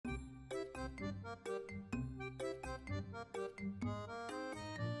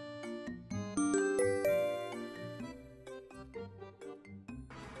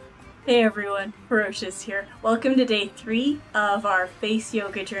Hey everyone, Ferocious here. Welcome to day 3 of our face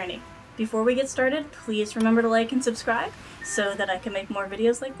yoga journey. Before we get started, please remember to like and subscribe so that I can make more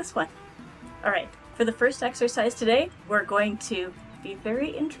videos like this one. Alright, for the first exercise today, we're going to be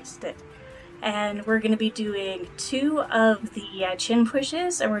very interested. And we're going to be doing 2 of the chin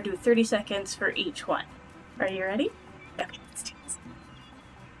pushes, and we're going to do 30 seconds for each one. Are you ready? Okay, let's do this.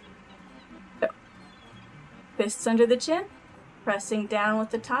 Go. Fists under the chin, pressing down with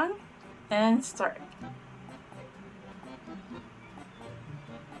the tongue, and start.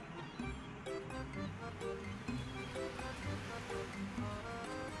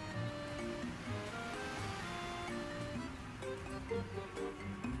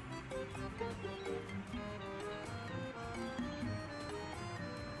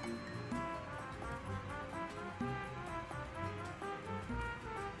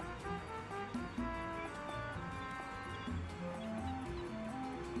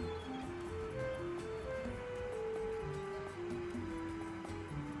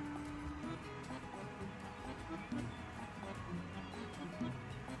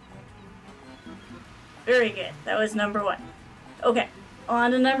 Very good. That was number 1. Okay,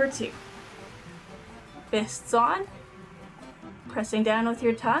 on to number 2. Fists on, pressing down with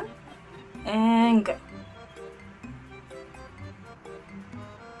your tongue, and go.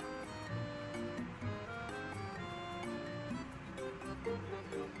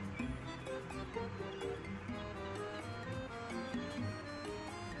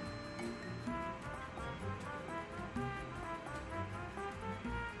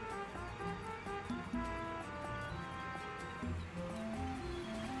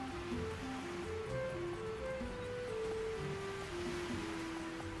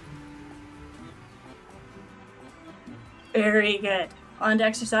 Very good. On to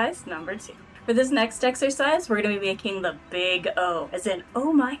exercise number 2. For this next exercise, we're going to be making the big O, as in,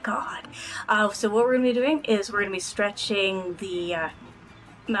 oh my god. So what we're going to be doing is we're going to be stretching the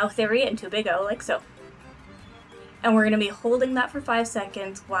mouth area into a big O, like so. And we're going to be holding that for 5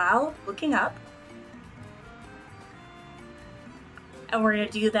 seconds while looking up. And we're going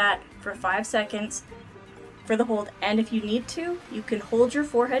to do that for 5 seconds for the hold, and if you need to, you can hold your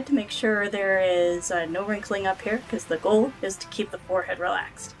forehead to make sure there is no wrinkling up here, because the goal is to keep the forehead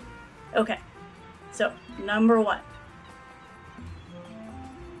relaxed. Okay, so number 1.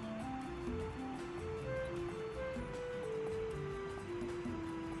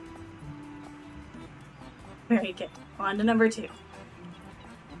 Very good. On to number 2.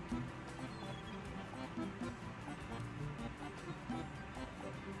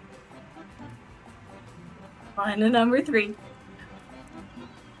 On to number 3.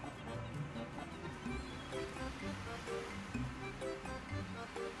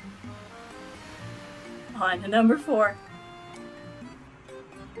 On to number 4.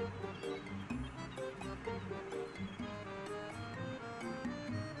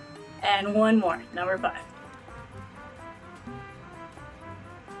 And one more, number 5.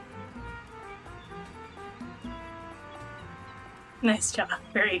 Nice job,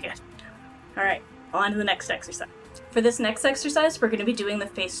 very good. All right. On to the next exercise. For this next exercise, we're going to be doing the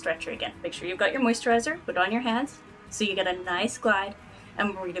face stretcher again. Make sure you've got your moisturizer, put it on your hands, so you get a nice glide,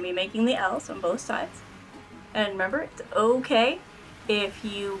 and we're going to be making the L's on both sides. And remember, it's okay if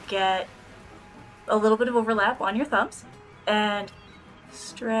you get a little bit of overlap on your thumbs, and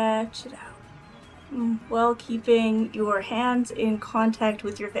stretch it out, while keeping your hands in contact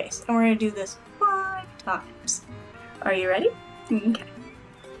with your face. And we're going to do this 5 times. Are you ready? Okay.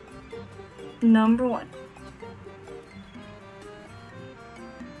 Number 1.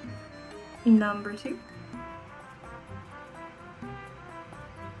 Number 2.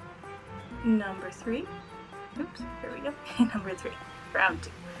 Number 3. Oops, there we go. Number 3. Round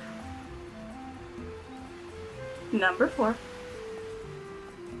 2. Number 4.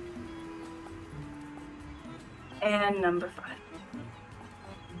 And number 5.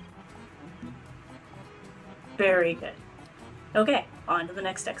 Very good. Okay, on to the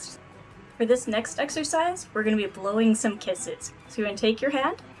next exercise. For this next exercise, we're going to be blowing some kisses. So you're going to take your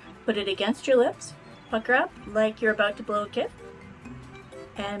hand, put it against your lips, pucker up like you're about to blow a kiss,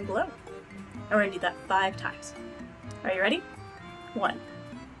 and blow. And we're going to do that 5 times. Are you ready? 1,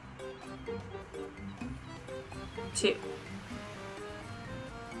 2,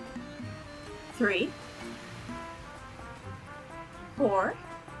 3, 4,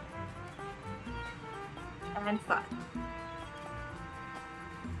 and 5.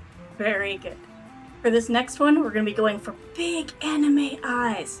 Very good. For this next one, we're going to be going for big anime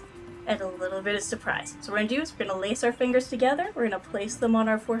eyes. and a little bit of surprise. So what we're gonna do is we're gonna lace our fingers together, we're gonna place them on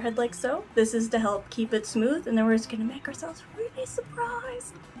our forehead like so. This is to help keep it smooth, and then we're just gonna make ourselves really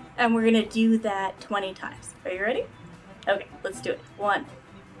surprised. And we're gonna do that 20 times. Are you ready? Okay, let's do it. 1,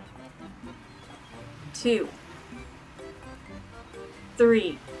 2,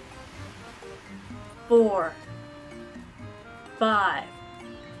 3, 4, 5,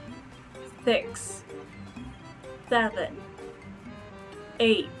 6, 7,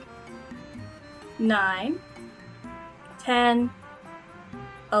 8, 9, 10,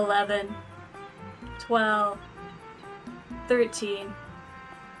 11, 12, 13,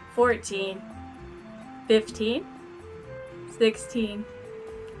 14, 15, 16,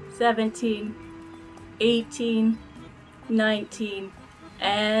 17, 18, 19,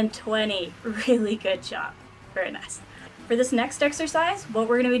 and 20. Really good job. Very nice. For this next exercise, what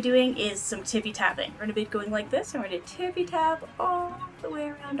we're going to be doing is some tippy tapping. We're going to be going like this, and we're going to tippy tap all the way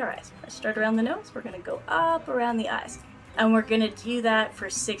around our eyes. Let's start around the nose. We're going to go up around the eyes. And we're going to do that for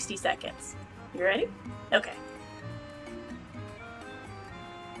 60 seconds. You ready? Okay.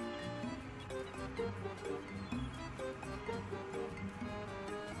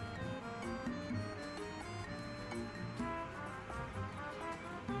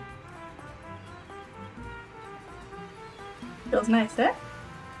 Feels nice, eh?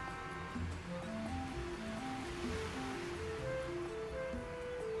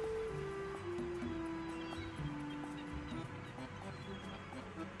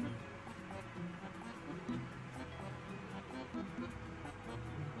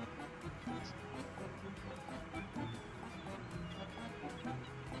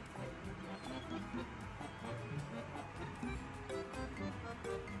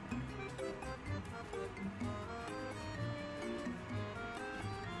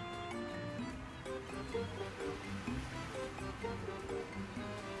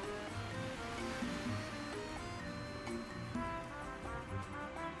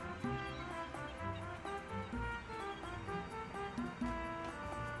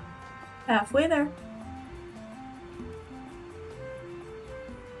 Halfway there.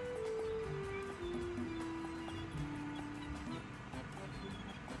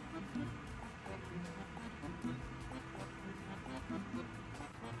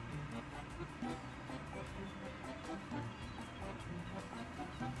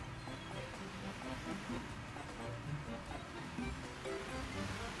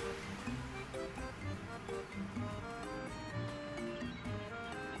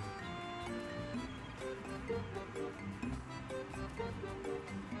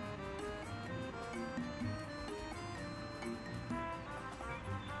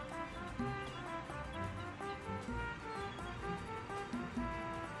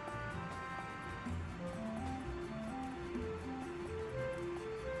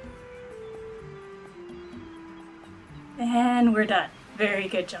 And we're done. Very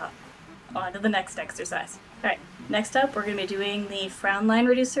good job. On to the next exercise. Alright, next up we're going to be doing the frown line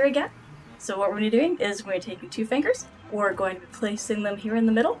reducer again. So what we're going to be doing is we're going to take 2 fingers, we're going to be placing them here in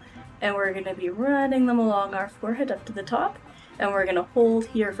the middle, and we're going to be running them along our forehead up to the top, and we're going to hold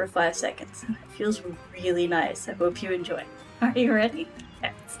here for 5 seconds. It feels really nice. I hope you enjoy. Are you ready?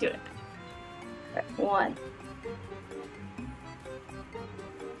 Okay, let's do it. Alright, 1,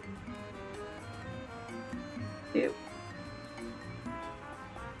 2,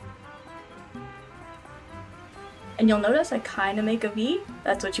 and you'll notice I kind of make a V.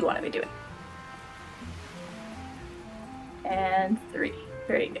 That's what you want to be doing. And 3.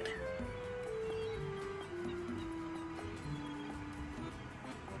 Very good.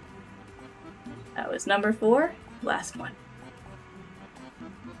 That was number 4. Last one.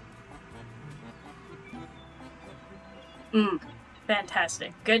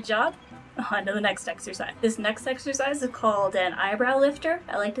 Fantastic. Good job. On to the next exercise. This next exercise is called an eyebrow lifter.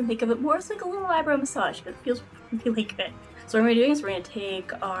 I like to think of it more as like a little eyebrow massage, but it feels really good. So what we're going to be doing is we're going to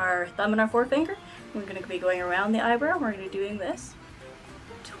take our thumb and our forefinger. We're going to be going around the eyebrow. We're going to be doing this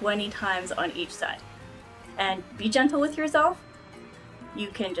 20 times on each side. And be gentle with yourself. You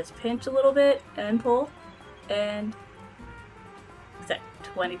can just pinch a little bit and pull, and set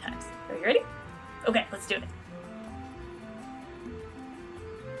 20 times. Are you ready? Okay, let's do it.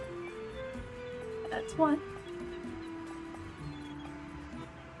 That's 1.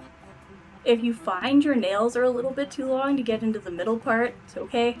 If you find your nails are a little bit too long to get into the middle part, it's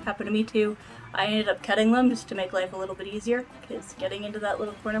okay. Happened to me too. I ended up cutting them just to make life a little bit easier, because getting into that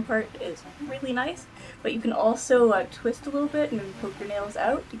little corner part is really nice. But you can also twist a little bit and maybe poke your nails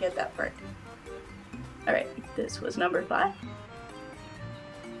out to get that part. Alright, this was number 5.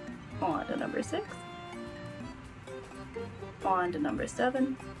 On to number 6. On to number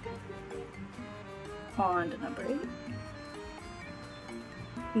 7. On to number 8.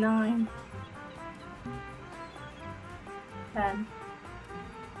 9. 10.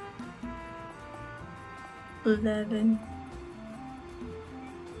 11.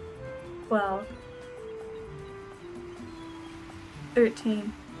 12.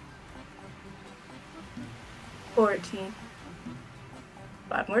 13. 14.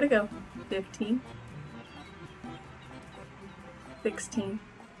 5 more to go. 15. 16.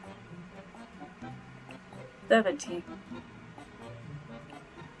 17.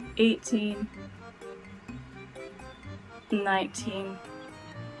 18. 19.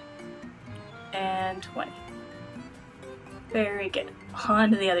 And 20. Very good.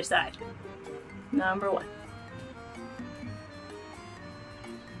 On to the other side. Number 1.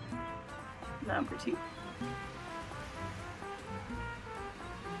 Number 2.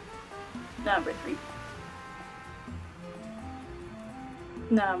 Number 3.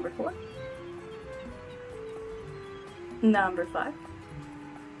 Number 4. Number 5.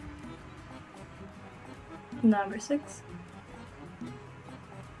 Number 6.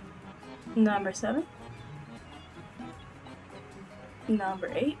 Number 7.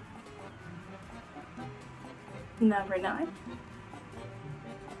 Number 8. Number 9.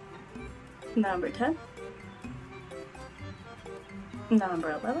 Number 10.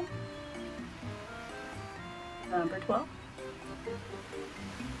 Number 11. Number 12.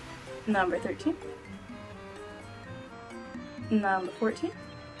 Number 13. Number 14.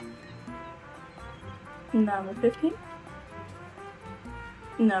 Number 15.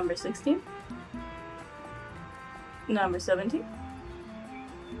 Number 16. Number 17.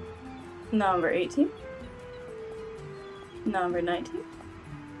 Number 18. Number 19.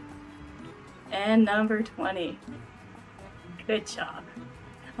 And number 20. Good job.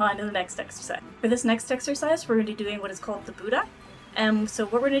 On to the next exercise. For this next exercise, we're going to be doing what is called the Buddha. So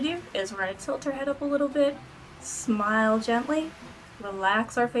what we're going to do is we're going to tilt our head up a little bit, smile gently,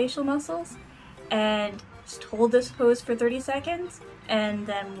 relax our facial muscles, and just hold this pose for 30 seconds, and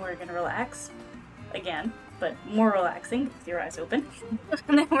then we're going to relax again, but more relaxing with your eyes open.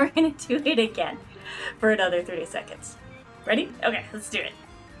 And then we're going to do it again for another 30 seconds. Ready? Okay, let's do it.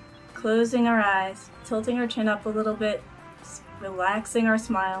 Closing our eyes, tilting our chin up a little bit, just relaxing our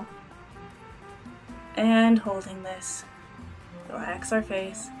smile, and holding this. Relax our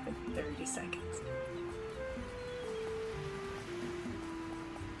face for 30 seconds.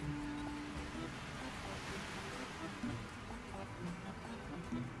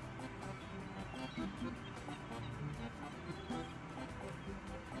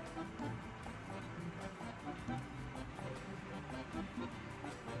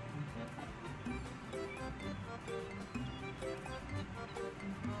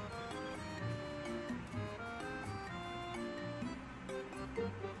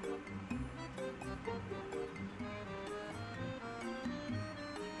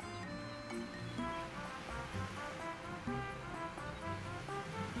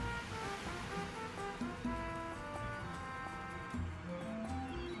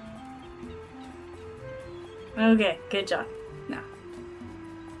 Okay, good job. Now,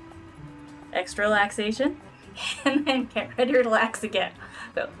 extra relaxation, and then get ready to relax again.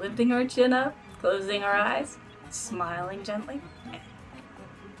 So, lifting our chin up, closing our eyes, smiling gently.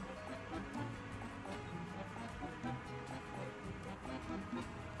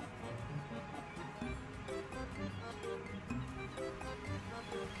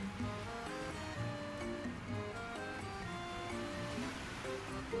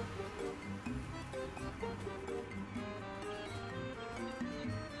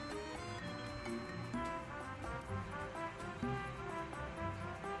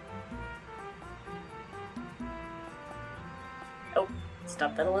 Oh,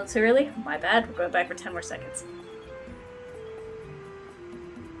 stopped that a little too early. My bad. We're going back for 10 more seconds.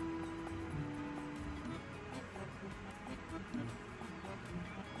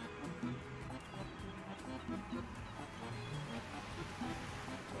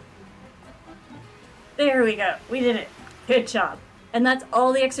 There we go. We did it. Good job. And that's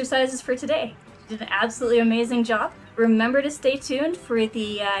all the exercises for today. You did an absolutely amazing job. Remember to stay tuned for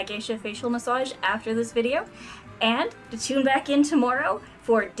the geisha facial massage after this video, and to tune back in tomorrow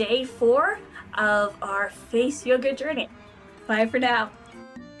for day 4 of our face yoga journey. Bye for now.